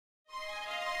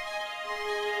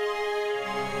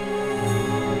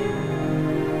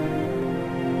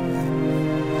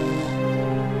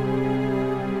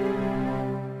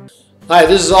Hi,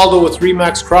 this is Aldo with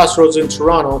RE/MAX Crossroads in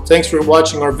Toronto. Thanks for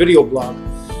watching our video blog.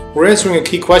 We're answering a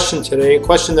key question today, a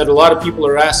question that a lot of people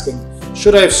are asking.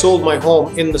 Should I have sold my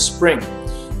home in the spring?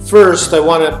 First, I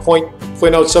want to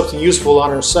point out something useful on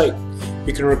our site.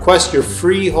 You can request your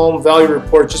free home value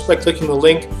report just by clicking the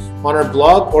link on our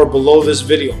blog or below this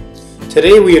video.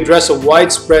 Today we address a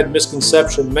widespread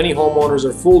misconception many homeowners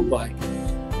are fooled by,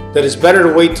 that it's better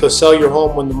to wait to sell your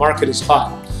home when the market is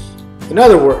hot. In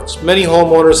other words, many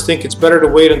homeowners think it's better to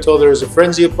wait until there is a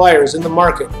frenzy of buyers in the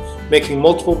market making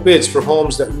multiple bids for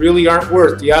homes that really aren't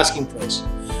worth the asking price.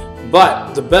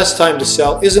 But the best time to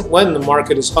sell isn't when the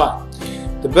market is hot.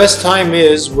 The best time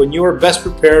is when you are best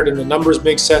prepared and the numbers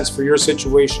make sense for your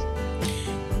situation.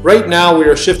 Right now we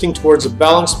are shifting towards a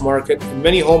balanced market, and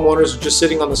many homeowners are just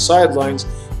sitting on the sidelines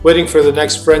waiting for the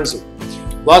next frenzy.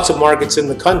 Lots of markets in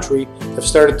the country have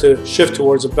started to shift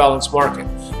towards a balanced market,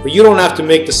 but you don't have to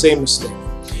make the same mistake.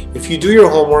 If you do your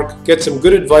homework, get some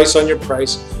good advice on your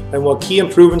price and what key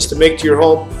improvements to make to your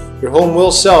home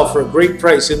will sell for a great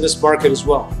price in this market as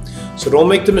well. So don't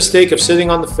make the mistake of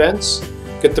sitting on the fence.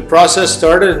 Get the process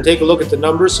started and take a look at the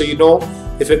numbers so you know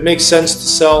if it makes sense to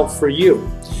sell for you.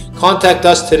 Contact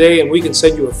us today and we can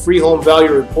send you a free home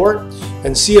value report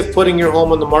and see if putting your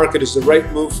home on the market is the right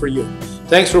move for you.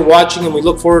 Thanks for watching, and we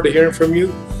look forward to hearing from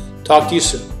you. Talk to you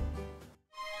soon.